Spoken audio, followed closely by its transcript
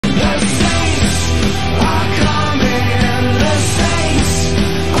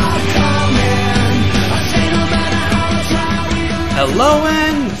Hello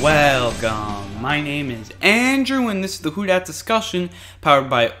and welcome. My name is Andrew and this is the Who Dat discussion powered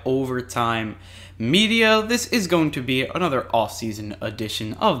by Overtime Media. This is going to be another off-season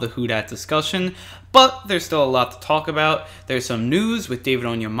edition of the Who Dat discussion, but there's still a lot to talk about. There's some news with David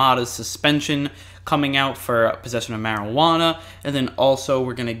Onyemata's suspension coming out for possession of marijuana, and then also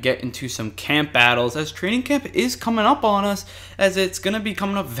we're going to get into some camp battles as training camp is coming up on us, as it's going to be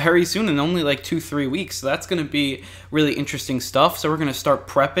coming up very soon in only like 2-3 weeks. So that's going to be really interesting stuff. So we're going to start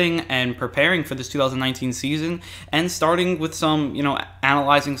prepping and preparing for this 2019 season and starting with some,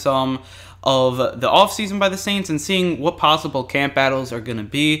 analyzing some of the offseason by the Saints and seeing what possible camp battles are going to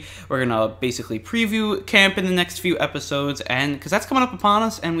be. We're going to basically preview camp in the next few episodes, and because that's coming up upon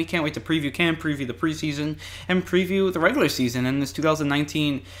us, and we can't wait to preview camp, preview the preseason, and preview the regular season and this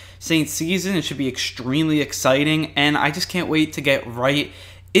 2019 Saints season. It should be extremely exciting, and I just can't wait to get right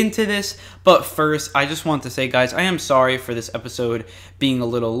into this. But first, I just want to say, guys, I am sorry for this episode being a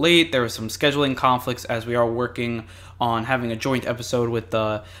little late. There were some scheduling conflicts as we are working on having a joint episode with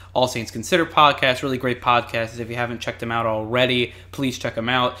the All Saints Consider podcast. Really great podcast. If you haven't checked them out already, please check them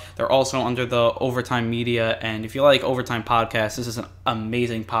out. They're also under the Overtime Media, and if you like Overtime podcasts, this is an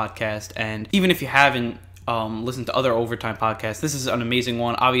amazing podcast. And even if you haven't listened to other Overtime podcasts, this is an amazing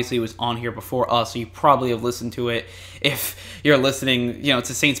one. Obviously, it was on here before us, so you probably have listened to it. If you're listening, it's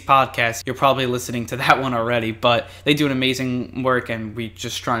a Saints podcast, you're probably listening to that one already, but they do an amazing work, and we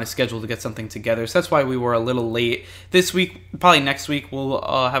just trying to schedule to get something together. So that's why we were a little late this week. Probably next week we'll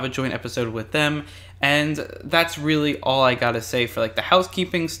have a joint episode with them. And that's really all I gotta say for the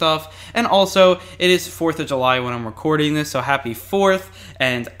housekeeping stuff. And also, it is 4th of July when I'm recording this, so happy 4th.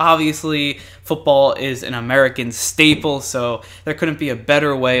 And obviously, football is an American staple, so there couldn't be a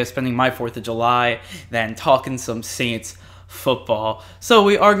better way of spending my 4th of July than talking some Saints football. So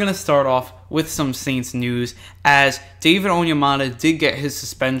we are gonna start off with some Saints news, as David Onyemata did get his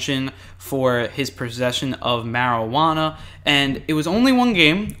suspension for his possession of marijuana, and it was only 1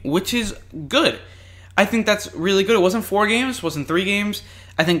 game, which is good. I think that's really good. It wasn't 4 games, it wasn't 3 games.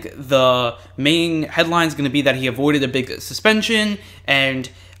 I think the main headline is going to be that he avoided a big suspension, and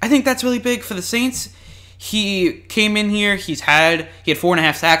I think that's really big for the Saints. He came in here, he had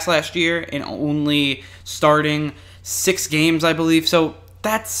 4.5 sacks last year in only starting 6 games, I believe. So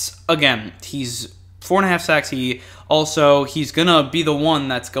that's, again, he's 4.5 sacks. He's going to be the one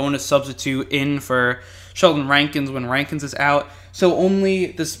that's going to substitute in for Sheldon Rankins when Rankins is out. So only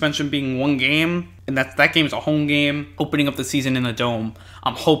the suspension being 1 game, and that game is a home game, opening up the season in the Dome.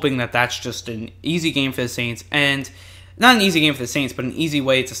 I'm hoping that that's just an easy game for the Saints, and not an easy game for the Saints, but an easy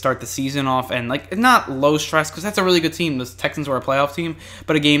way to start the season off, and not low stress, because that's a really good team. The Texans were a playoff team,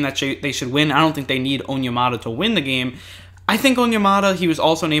 but a game that they should win. I don't think they need Onyemata to win the game. I think Onyemata, he was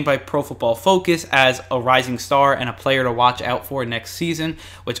also named by Pro Football Focus as a rising star and a player to watch out for next season,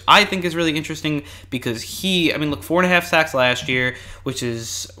 which I think is really interesting because 4.5 sacks last year, which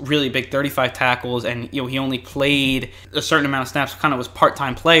is really big, 35 tackles, and he only played a certain amount of snaps, kind of was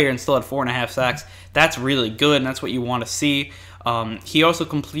part-time player and still had 4.5 sacks. That's really good, and that's what you want to see. He also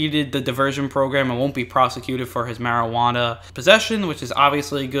completed the diversion program and won't be prosecuted for his marijuana possession, which is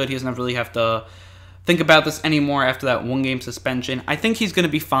obviously good. He doesn't really have to think about this anymore after that 1-game suspension. I think he's going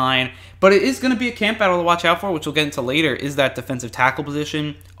to be fine, but it is going to be a camp battle to watch out for, which we'll get into later, is that defensive tackle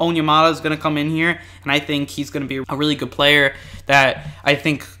position. Onyemata is going to come in here, and I think he's going to be a really good player that I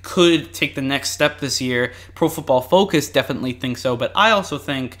think could take the next step this year. Pro Football Focus definitely thinks so, but I also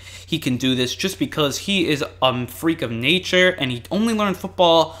think he can do this just because he is a freak of nature, and he only learned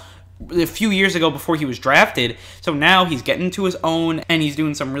football a few years ago before he was drafted. So now he's getting into his own, and he's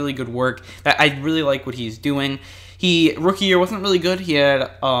doing some really good work. That I really like what he's doing. Rookie year wasn't really good. He had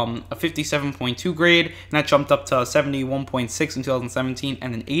a 57.2 grade, and that jumped up to 71.6 in 2017,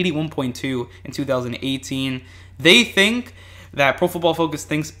 and then 81.2 in 2018. They think that Pro Football Focus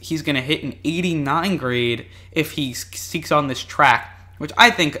thinks he's going to hit an 89 grade if he seeks on this track, which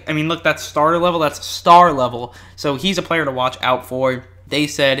I think, look, that's starter level, that's star level. So he's a player to watch out for. They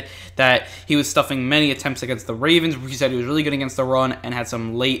said that he was stuffing many attempts against the Ravens. He said he was really good against the run and had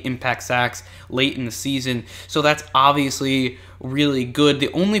some late impact sacks late in the season. So that's obviously really good. The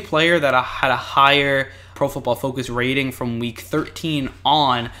only player that had a higher Pro Football Focus rating from week 13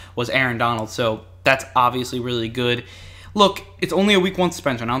 on was Aaron Donald. So that's obviously really good. Look, it's only a week 1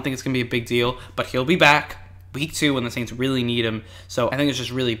 suspension. I don't think it's going to be a big deal, but he'll be back week 2 when the Saints really need him. So I think it's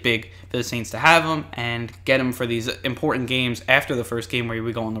just really big for the Saints to have him and get him for these important games after the first game where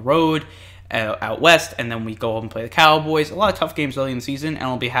we go on the road out west, and then we go home and play the Cowboys. A lot of tough games early in the season, and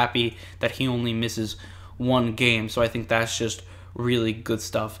I'll be happy that he only misses 1 game. So I think that's just really good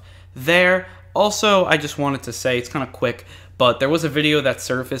stuff there. Also, I just wanted to say, it's kind of quick, but there was a video that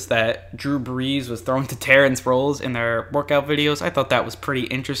surfaced that Drew Brees was throwing to Darren Sproles in their workout videos. I thought that was pretty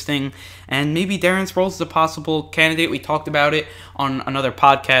interesting, and maybe Darren Sproles is a possible candidate. We talked about it on another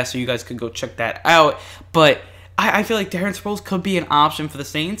podcast, so you guys could go check that out. But I feel like Darren Sproles could be an option for the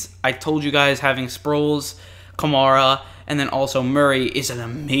Saints. I told you guys having Sproles, Kamara, and then also Murray is an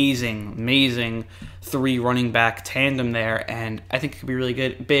amazing 3 running back tandem there, and I think it could be really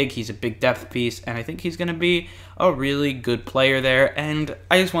good. Big, he's a big depth piece, and I think he's going to be a really good player there, and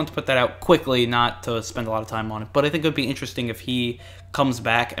I just want to put that out quickly, not to spend a lot of time on it, but I think it would be interesting if he comes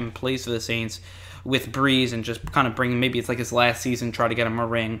back and plays for the Saints with Brees and just kind of bring, maybe it's like his last season, try to get him a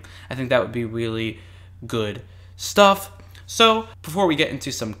ring. I think that would be really good stuff. So, before we get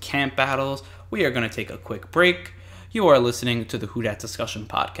into some camp battles, we are going to take a quick break. You are listening to the Who Dat Discussion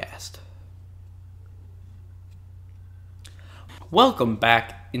podcast. Welcome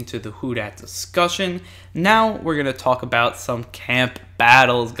back into the Who Dat Discussion. Now we're going to talk about some camp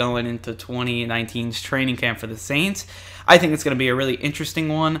battles going into 2019's training camp for the Saints. I think it's going to be a really interesting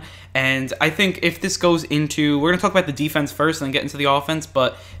one, and I think if this goes into, we're going to talk about the defense first and then get into the offense,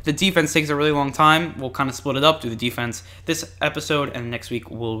 but if the defense takes a really long time, we'll kind of split it up, do the defense this episode, and next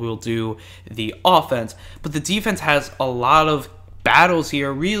week we'll do the offense. But the defense has a lot of battles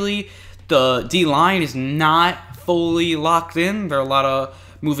here. Really, the D-line is not fully locked in. There are a lot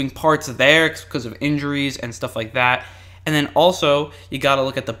of moving parts there because of injuries and stuff like that. And then also, you got to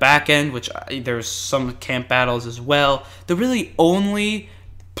look at the back end, which there's some camp battles as well. The really only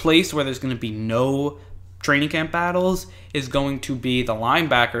place where there's going to be no training camp battles is going to be the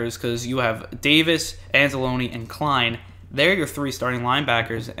linebackers, because you have Davis, Anzalone, and Klein. They're your 3 starting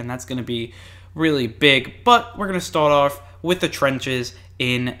linebackers, and that's going to be really big. But we're going to start off with the trenches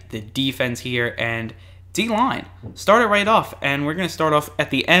in the defense here, and D-line. Start it right off, and we're going to start off at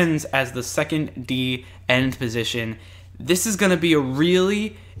the ends as the second D end position. This is going to be a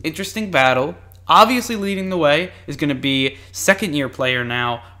really interesting battle. Obviously, leading the way is going to be second-year player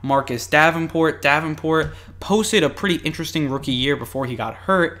now, Marcus Davenport. Davenport posted a pretty interesting rookie year before he got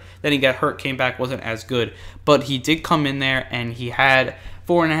hurt. Then he got hurt, came back, wasn't as good. But he did come in there, and he had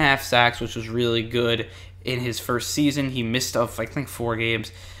 4.5 sacks, which was really good in his first season. He missed, I think, 4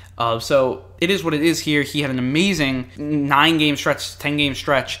 games. So it is what it is here. He had an amazing 9-game stretch, 10-game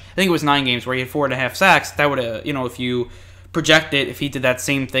stretch. I think it was 9 games where he had 4.5 sacks. That would have, if you project it, if he did that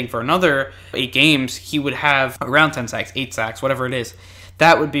same thing for another 8 games, he would have around 10 sacks, 8 sacks, whatever it is.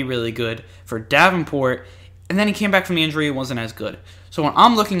 That would be really good for Davenport. And then he came back from the injury and wasn't as good. So when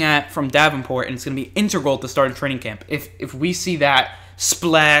I'm looking at from Davenport, and it's going to be integral to start training camp, if we see that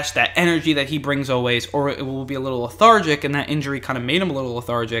splash, that energy that he brings always, or it will be a little lethargic, and that injury kind of made him a little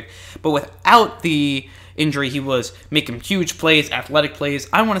lethargic. But without the injury, he was making huge plays, athletic plays.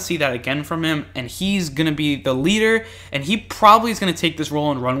 I want to see that again from him, and he's going to be the leader, and he probably is going to take this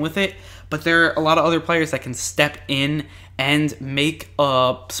role and run with it. But there are a lot of other players that can step in and make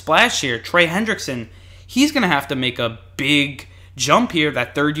a splash here. Trey Hendrickson, he's going to have to make a big jump here,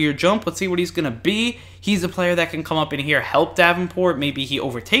 that 3rd-year jump. Let's see what he's going to be. He's a player that can come up in here, help Davenport. Maybe he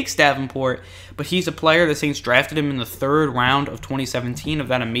overtakes Davenport, but he's a player. The Saints drafted him in the 3rd round of 2017 of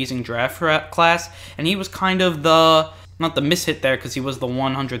that amazing draft class, and he was kind of not the mishit there, because he was the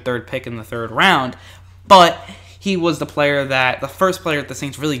 103rd pick in the 3rd round, but he was the first player that the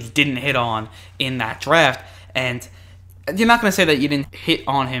Saints really didn't hit on in that draft. And you're not going to say that you didn't hit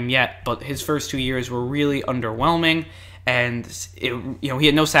on him yet, but his first 2 years were really underwhelming. And he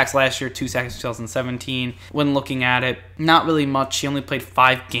had no sacks last year, 2 sacks in 2017. When looking at it, not really much. He only played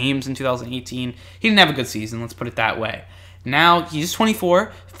 5 games in 2018. He didn't have a good season, let's put it that way. Now, he's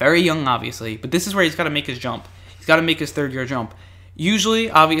 24, very young, obviously, but this is where he's got to make his jump. He's got to make his 3rd-year jump. Usually,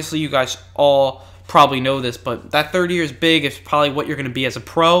 obviously, you guys all probably know this, but that 3rd year is big. It's probably what you're going to be as a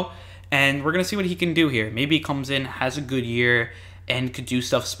pro, and we're going to see what he can do here. Maybe he comes in, has a good year, and could do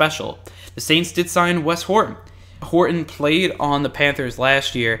stuff special. The Saints did sign Wes Horton. Horton played on the Panthers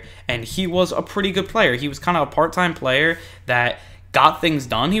last year, and he was a pretty good player. He was kind of a part-time player that got things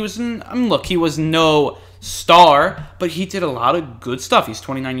done. He was no star, but he did a lot of good stuff. He's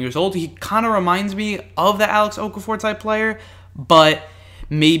 29 years old. He kind of reminds me of the Alex Okafor type player, but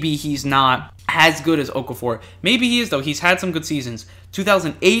maybe he's not as good as Okafor. Maybe he is, though. He's had some good seasons.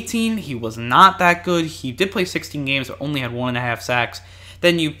 2018, he was not that good. He did play 16 games, but only had 1.5 sacks.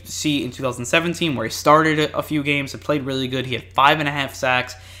 Then you see in 2017 where he started a few games and played really good. He had 5.5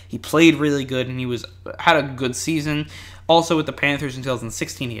 sacks. He played really good, and he had a good season. Also with the Panthers in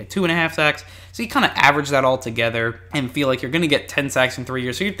 2016, he had 2.5 sacks. So you kind of average that all together and feel like you're going to get 10 sacks in 3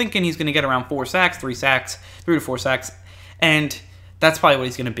 years. So you're thinking he's going to get around 4 sacks, 3 to 4 sacks, and that's probably what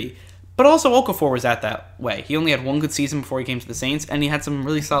he's going to be. But also Okafor was that way. He only had one good season before he came to the Saints, and he had some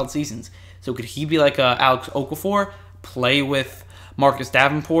really solid seasons. So could he be like a Alex Okafor, play with Marcus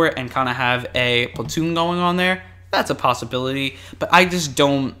Davenport, and kind of have a platoon going on there? That's a possibility, but I just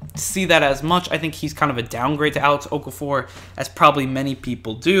don't see that as much. I think he's kind of a downgrade to Alex Okafor, as probably many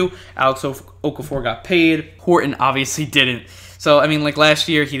people do. Alex Okafor got paid. Horton obviously didn't. So, I mean, like last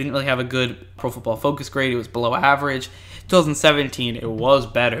year, he didn't really have a good Pro Football Focus grade. It was below average. 2017, it was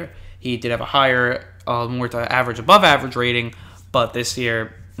better. He did have a higher, more to average, above average rating, but this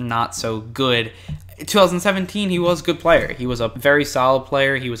year, not so good. 2017, he was a good player. He was a very solid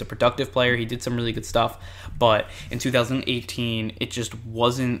player. He was a productive player. He did some really good stuff. But in 2018, it just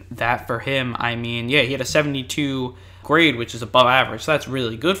wasn't that for him. I mean, yeah, he had a 72 grade, which is above average. So that's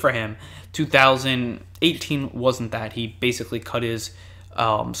really good for him. 2018 wasn't that. He basically cut his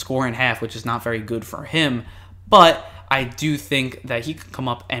score in half, which is not very good for him. But I do think that he could come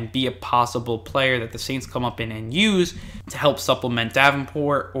up and be a possible player that the Saints come up in and use to help supplement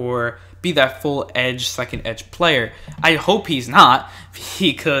Davenport or be that full edge, second edge player. I hope he's not,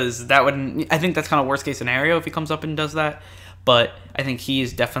 because that would, I think that's kind of worst case scenario if he comes up and does that. But I think he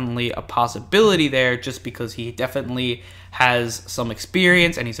is definitely a possibility there, just because he definitely has some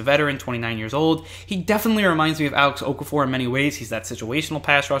experience and he's a veteran, 29 years old. He definitely reminds me of Alex Okafor in many ways. He's that situational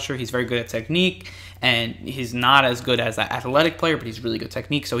pass rusher. He's very good at technique, and he's not as good as that athletic player, but he's really good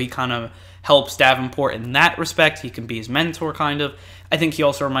technique. So he kind of helps Davenport in that respect. He can be his mentor, kind of. I think he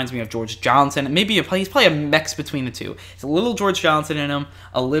also reminds me of George Johnson. Maybe he's probably a mix between the two. It's a little George Johnson in him,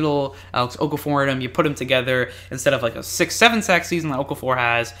 a little Alex Okafor in him. You put them together, instead of like a 6-7 sack season that Okafor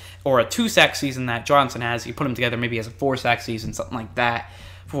has, or a 2-sack season that Johnson has, you put them together, maybe he has a 4-sack season, something like that,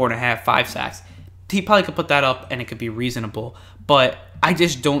 4.5, 5 sacks. He probably could put that up, and it could be reasonable. But I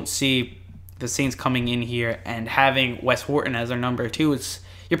just don't see the Saints coming in here and having Wes Horton as their number 2.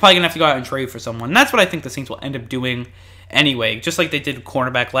 You're probably going to have to go out and trade for someone. And that's what I think the Saints will end up doing anyway. Just like they did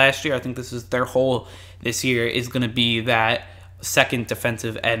cornerback last year, I think this is their whole this year is going to be that second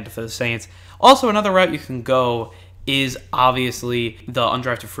defensive end for the Saints. Also, another route you can go is obviously the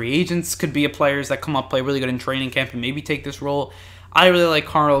undrafted free agents could be players that come up, play really good in training camp, and maybe take this role. I really like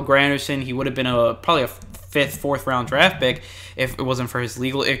Carl Granderson. He would have been probably a 5th, 4th round draft pick if it wasn't for his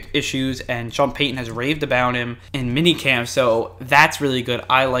legal issues, and Sean Payton has raved about him in minicamp, so that's really good.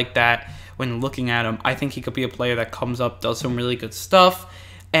 I like that when looking at him. I think he could be a player that comes up, does some really good stuff,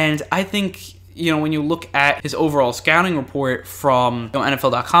 and I think, when you look at his overall scouting report from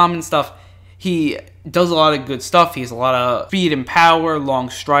NFL.com and stuff, he does a lot of good stuff. He has a lot of speed and power, long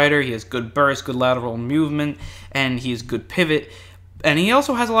strider. He has good burst, good lateral movement, and he has good pivot. And he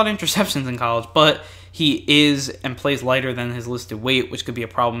also has a lot of interceptions in college, but he is and plays lighter than his listed weight, which could be a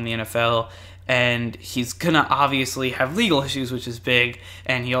problem in the NFL. And he's going to obviously have legal issues, which is big.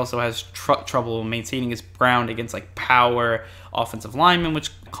 And he also has trouble maintaining his ground against like power offensive linemen, which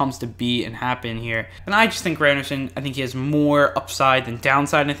comes to be and happen here. And I just think Granderson, I think he has more upside than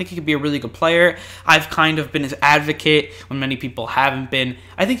downside. And I think he could be a really good player. I've kind of been his advocate when many people haven't been.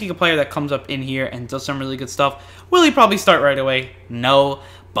 I think he's a player that comes up in here and does some really good stuff. Will he probably start right away? No.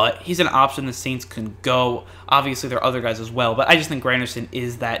 But he's an option the Saints can go. Obviously, there are other guys as well, but I just think Granderson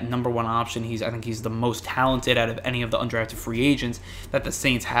is that number 1 option. I think he's the most talented out of any of the undrafted free agents that the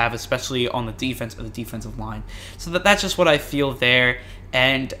Saints have, especially on the defense or the defensive line. So that's just what I feel there,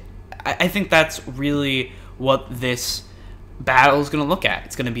 and I think that's really what this battle is going to look at.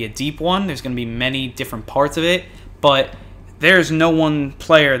 It's going to be a deep one. There's going to be many different parts of it, but there's no one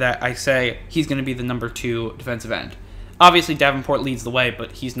player that I say he's going to be the number 2 defensive end. Obviously, Davenport leads the way,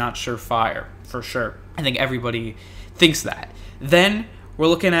 but he's not surefire, for sure. I think everybody thinks that. Then,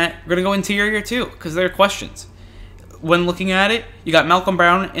 we're going to go interior, too, because there are questions. When looking at it, you got Malcolm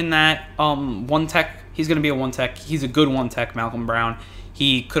Brown in that 1-tech. He's going to be a 1-tech. He's a good 1-tech, Malcolm Brown.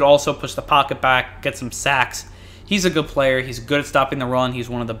 He could also push the pocket back, get some sacks. He's a good player. He's good at stopping the run. He's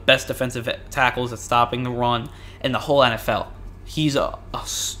one of the best defensive tackles at stopping the run in the whole NFL. He's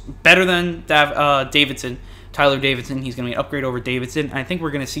better than Davidson. Tyler Davidson, he's going to be an upgrade over Davidson. And I think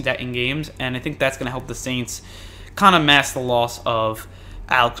we're going to see that in games, and I think that's going to help the Saints kind of mask the loss of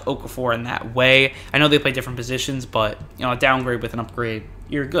Alex Okafor in that way. I know they play different positions, but a downgrade with an upgrade,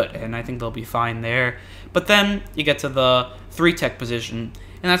 you're good, and I think they'll be fine there. But then you get to the 3-tech position,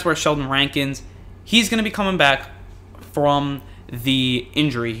 and that's where Sheldon Rankins, he's going to be coming back from the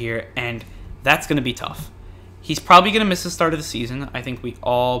injury here, and that's going to be tough. He's probably going to miss the start of the season. I think we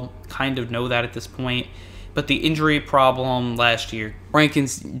all kind of know that at this point. But the injury problem last year,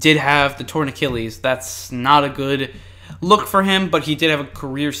 Rankins did have the torn Achilles. That's not a good look for him, but he did have a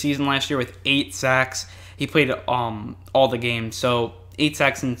career season last year with 8 sacks. He played all the games, so 8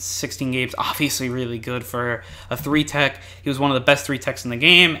 sacks in 16 games. Obviously really good for a 3-tech. He was one of the best 3-techs in the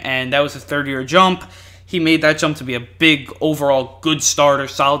game, and that was his third-year jump. He made that jump to be a big, overall good starter,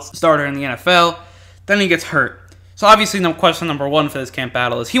 solid starter in the NFL. Then he gets hurt. So obviously, question number one for this camp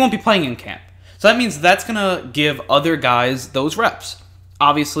battle is he won't be playing in camp. So that means that's going to give other guys those reps.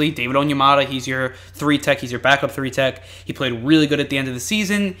 Obviously, David Onyemata, he's your 3-tech. He's your backup 3-tech. He played really good at the end of the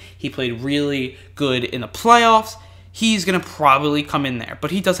season. He played really good in the playoffs. He's going to probably come in there.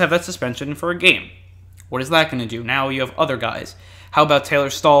 But he does have that suspension for a game. What is that going to do? Now you have other guys. How about Taylor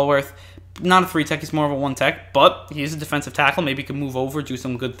Stallworth? Not a 3-tech, he's more of a 1-tech, but he's a defensive tackle. Maybe he can move over, do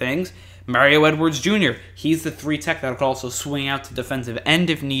some good things. Mario Edwards Jr., he's the 3-tech that could also swing out to defensive end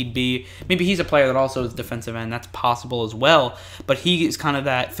if need be. Maybe he's a player that also is defensive end. That's possible as well. But he is kind of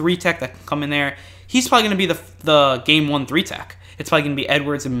that 3-tech that can come in there. He's probably going to be the game 1 3-tech. It's probably going to be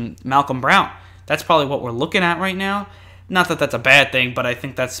Edwards and Malcolm Brown. That's probably what we're looking at right now. Not that that's a bad thing, but I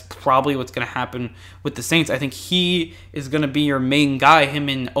think that's probably what's going to happen with the Saints. I think he is going to be your main guy. Him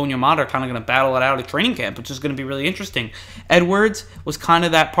and Onyemata are kind of going to battle it out at training camp, which is going to be really interesting. Edwards was kind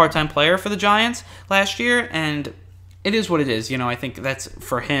of that part-time player for the Giants last year, and it is what it is. I think that's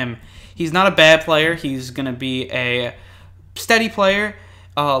for him. He's not a bad player. He's going to be a steady player.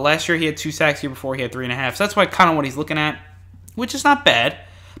 Last year he had 2 sacks. Year before he had 3.5. So that's kind of what he's looking at, which is not bad.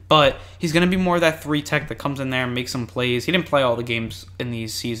 But he's going to be more of that 3-tech that comes in there and makes some plays. He didn't play all the games in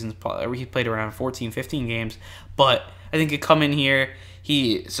these seasons. He played around 14, 15 games. But I think he'd come in here.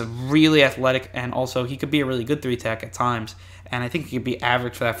 He's really athletic, and also he could be a really good 3-tech at times. And I think he could be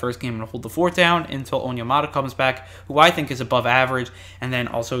average for that first game and hold the fort down until Onyemata comes back, who I think is above average. And then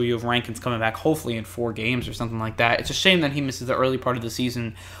also you have Rankins coming back hopefully in 4 games or something like that. It's a shame that he misses the early part of the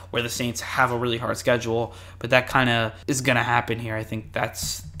season where the Saints have a really hard schedule. But that kind of is going to happen here. I think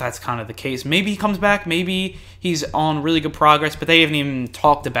that's kind of the case. Maybe he comes back. Maybe he's on really good progress. But they haven't even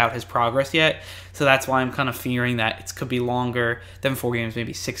talked about his progress yet. So that's why I'm kind of fearing that it could be longer than 4 games,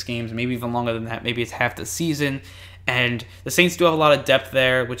 maybe 6 games, maybe even longer than that. Maybe it's half the season. And the Saints do have a lot of depth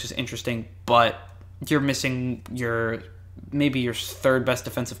there, which is interesting, but you're missing maybe your third best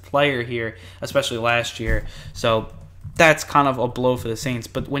defensive player here, especially last year. So that's kind of a blow for the Saints.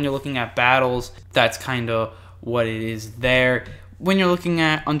 But when you're looking at battles, that's kind of what it is there. When you're looking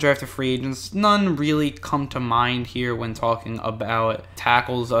at undrafted free agents, none really come to mind here when talking about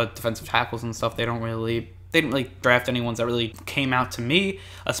tackles, defensive tackles and stuff. They didn't really draft any ones that really came out to me,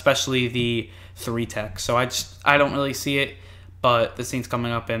 especially the 3-tech. So I don't really see it, but the Saints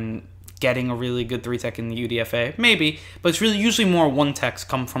coming up and getting a really good 3-tech in the UDFA, maybe, but it's really usually more 1-techs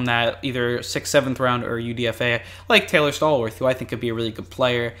come from that either 6th, 7th round or UDFA, like Taylor Stallworth, who I think could be a really good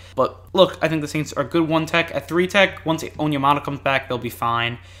player. But look, I think the Saints are good 1-tech. At 3-tech, once Onyemata comes back, they'll be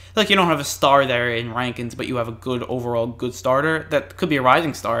fine. You don't have a star there in Rankins, but you have a good overall good starter that could be a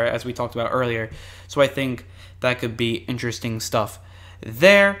rising star, as we talked about earlier. So I think that could be interesting stuff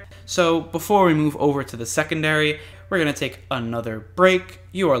there. So before we move over to the secondary, we're going to take another break.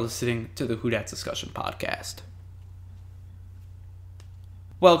 You are listening to the Who Dat Discussion podcast.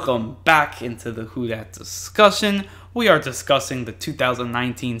 Welcome back into the Who Dat Discussion. We are discussing the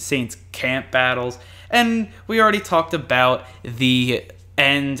 2019 Saints camp battles, and we already talked about the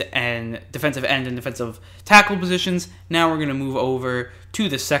defensive end and defensive tackle positions. Now we're going to move over to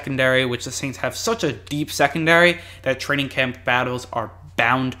the secondary, which the Saints have such a deep secondary that training camp battles are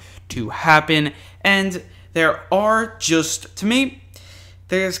bound to happen. And there are just, to me,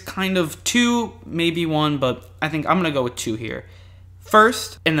 there's kind of 2, maybe 1, but I think I'm going to go with 2 here.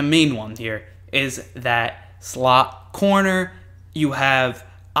 First, and the main one here, is that slot corner. You have,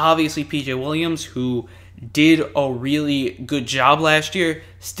 obviously, P.J. Williams, who did a really good job last year.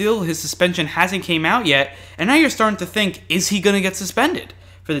 Still, his suspension hasn't came out yet, and now you're starting to think, is he going to get suspended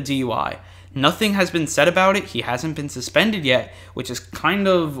for the DUI? Nothing has been said about it. He hasn't been suspended yet, which is kind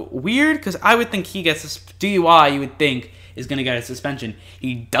of weird, because I would think he gets DUI, you would think, is going to get a suspension.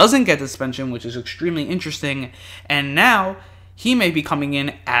 He doesn't get the suspension, which is extremely interesting, and now he may be coming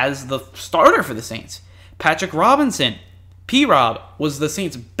in as the starter for the Saints. Patrick Robinson, P-Rob, was the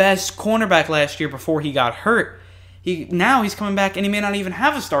Saints' best cornerback last year before he got hurt. Now he's coming back, and he may not even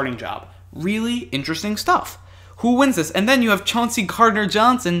have a starting job. Really interesting stuff. Who wins this? And then you have Chauncey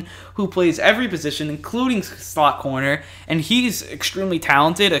Gardner-Johnson, who plays every position, including slot corner, and he's extremely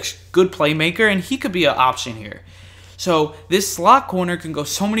talented, a good playmaker, and he could be an option here. So this slot corner can go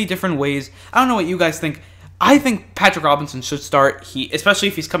so many different ways. I don't know what you guys think. I think Patrick Robinson should start, especially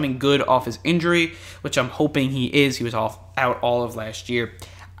if he's coming good off his injury, which I'm hoping he is. He was out all of last year.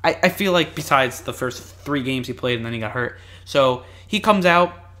 I feel like besides the first 3 games he played and then he got hurt. So he comes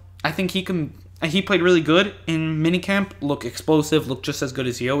out. I think he can he played really good in minicamp, looked explosive, looked just as good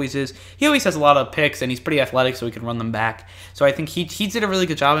as he always is. He always has a lot of picks, and he's pretty athletic, so he can run them back. So I think he did a really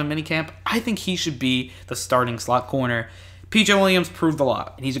good job in minicamp. I think he should be the starting slot corner. PJ Williams proved a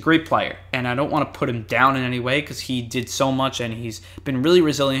lot, and he's a great player. And I don't want to put him down in any way because he did so much, and he's been really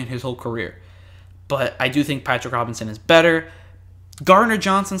resilient his whole career. But I do think Patrick Robinson is better. Gardner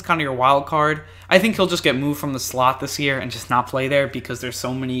Johnson's kind of your wild card. I think he'll just get moved from the slot this year and just not play there because there's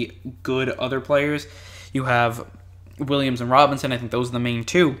so many good other players. You have Williams and Robinson. I think those are the main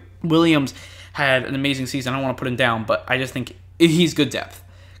two. Williams had an amazing season. I don't want to put him down, but I just think he's good depth.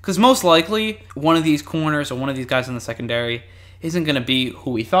 Because most likely, one of these corners or one of these guys in the secondary isn't going to be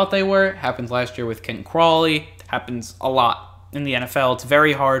who we thought they were. Happened last year with Ken Crawley. Happens a lot in the NFL. It's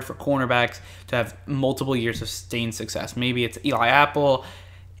very hard for cornerbacks to have multiple years of sustained success. Maybe it's Eli Apple.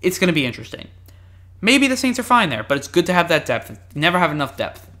 It's going to be interesting. Maybe the Saints are fine there, but it's good to have that depth. Never have enough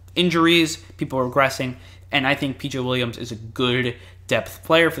depth. Injuries, people are regressing, and I think PJ Williams is a good depth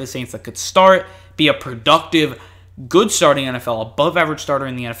player for the Saints that could start, be a productive, good starting NFL, above average starter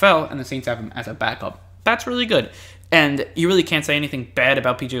in the NFL, and the Saints have him as a backup. That's really good. And you really can't say anything bad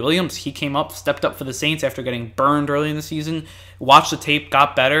about PJ Williams. He came up, stepped up for the Saints after getting burned early in the season, watched the tape,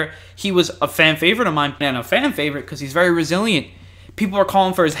 got better. He was a fan favorite of mine, and a fan favorite because he's very resilient. People were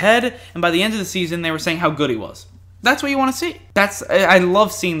calling for his head, and by the end of the season, they were saying how good he was. That's what you want to see. I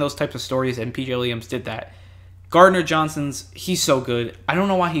love seeing those types of stories, and PJ Williams did that. Gardner Johnson's, he's so good. I don't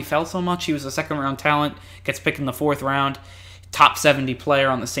know why he fell so much. He was a second-round talent, gets picked in the 4th round, top 70 player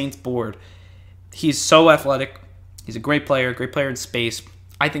on the Saints board. He's so athletic. He's a great player in space.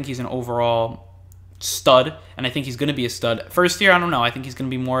 I think he's an overall stud, and I think he's going to be a stud. First year, I don't know. I think he's going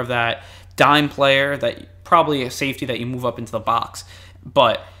to be more of that dime player, that probably a safety that you move up into the box.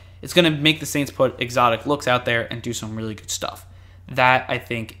 But it's going to make the Saints put exotic looks out there and do some really good stuff. That, I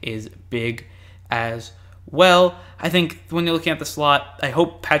think, is big as well. I think when you're looking at the slot, I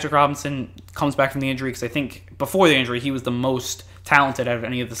hope Patrick Robinson comes back from the injury because I think before the injury, he was the most talented out of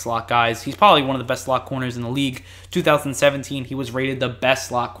any of the slot guys. He's probably one of the best slot corners in the league. 2017, he was rated the best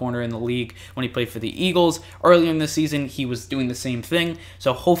slot corner in the league when he played for the Eagles. Earlier in the season, he was doing the same thing.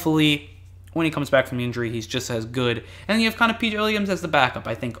 So hopefully, when he comes back from the injury, he's just as good. And then you have kind of PJ Williams as the backup.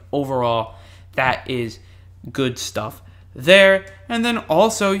 I think overall, that is good stuff there. And then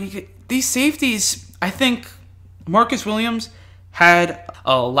also, you get these safeties. I think Marcus Williams had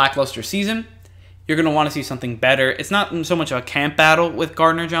a lackluster season. You're going to want to see something better. It's not so much of a camp battle with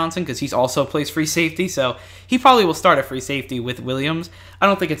Gardner Johnson because he's also plays free safety, so he probably will start at free safety with Williams. I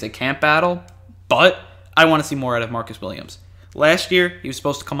don't think it's a camp battle, but I want to see more out of Marcus Williams. Last year, he was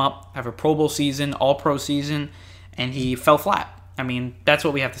supposed to come up, have a Pro Bowl season, All-Pro season, and he fell flat. I mean, that's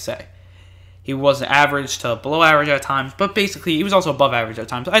what we have to say. He was average to below average at times, but basically he was also above average at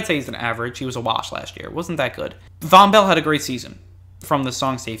times. I'd say he's an average. He was a wash last year. It wasn't that good. Von Bell had a great season from the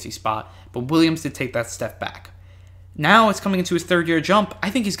strong safety spot, but Williams did take that step back. Now it's coming into his 3rd-year jump. I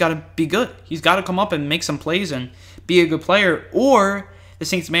think he's got to be good. He's got to come up and make some plays and be a good player, or the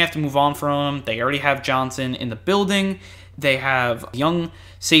Saints may have to move on from him. They already have Johnson in the building. They have young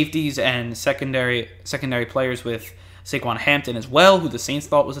safeties and secondary players with Saquon Hampton as well, who the Saints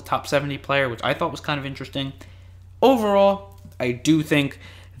thought was a top 70 player, which I thought was kind of interesting. Overall, I do think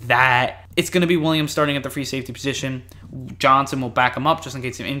that it's going to be Williams starting at the free safety position. Johnson will back him up just in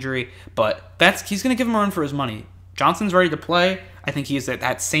case of injury, but he's going to give him a run for his money. Johnson's ready to play. I think he is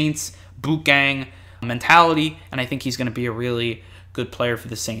that Saints boot gang mentality, and I think he's going to be a really good player for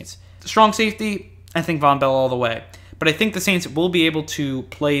the Saints. The strong safety, I think Von Bell all the way. But I think the Saints will be able to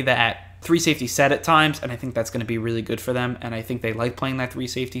play that 3 safety set at times, and I think that's going to be really good for them, and I think they like playing that 3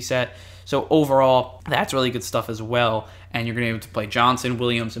 safety set. So overall, that's really good stuff as well, and you're going to be able to play Johnson,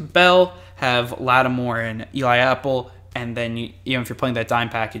 Williams, and Bell, have Lattimore and Eli Apple, and then if you're playing that dime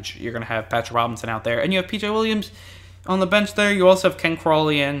package, you're going to have Patrick Robinson out there, and you have PJ Williams on the bench there. You also have Ken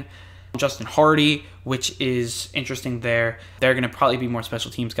Crawley and Justin Hardy, which is interesting there. They're going to probably be more special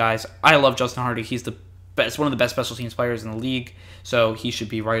teams guys. I love Justin Hardy. He's one of the best special teams players in the league, so he should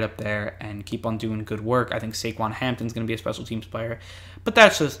be right up there and keep on doing good work. I think Saquon Hampton's going to be a special teams player, but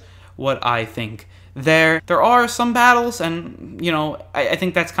that's just what I think there. There are some battles, and I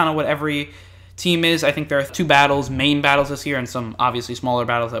think that's kind of what every team is. I think there are 2 main battles this year, and some obviously smaller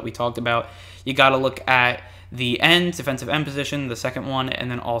battles that we talked about. You got to look at the defensive end position, the second one,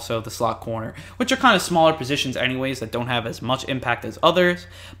 and then also the slot corner, which are kind of smaller positions anyways that don't have as much impact as others.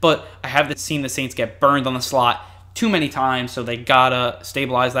 But I have seen the Saints get burned on the slot too many times, so they gotta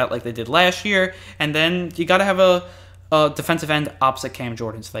stabilize that like they did last year. And then you gotta have a defensive end opposite Cam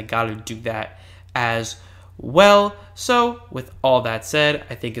Jordan, so they gotta do that as well. So, with all that said,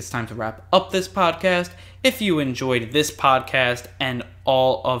 I think it's time to wrap up this podcast. If you enjoyed this podcast and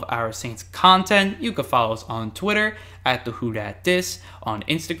all of our Saints content, you can follow us on Twitter at the Who Dat Dis, on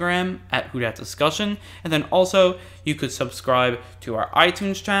Instagram at Who Dat Discussion, and then also you could subscribe to our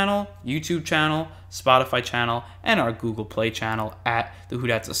iTunes channel, YouTube channel, Spotify channel, and our Google Play channel at the Who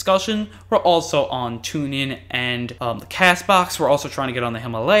Dat Discussion. We're also on TuneIn and the CastBox. We're also trying to get on the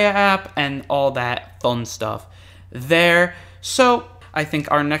Himalaya app and all that fun stuff there. So I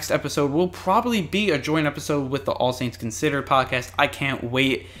think our next episode will probably be a joint episode with the All Saints Considered podcast. I can't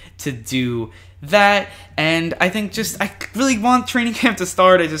wait to do that. And I think I really want training camp to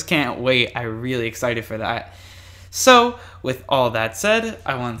start. I just can't wait. I'm really excited for that. So with all that said,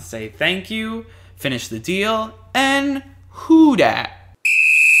 I want to say thank you, finish the deal, and who dat?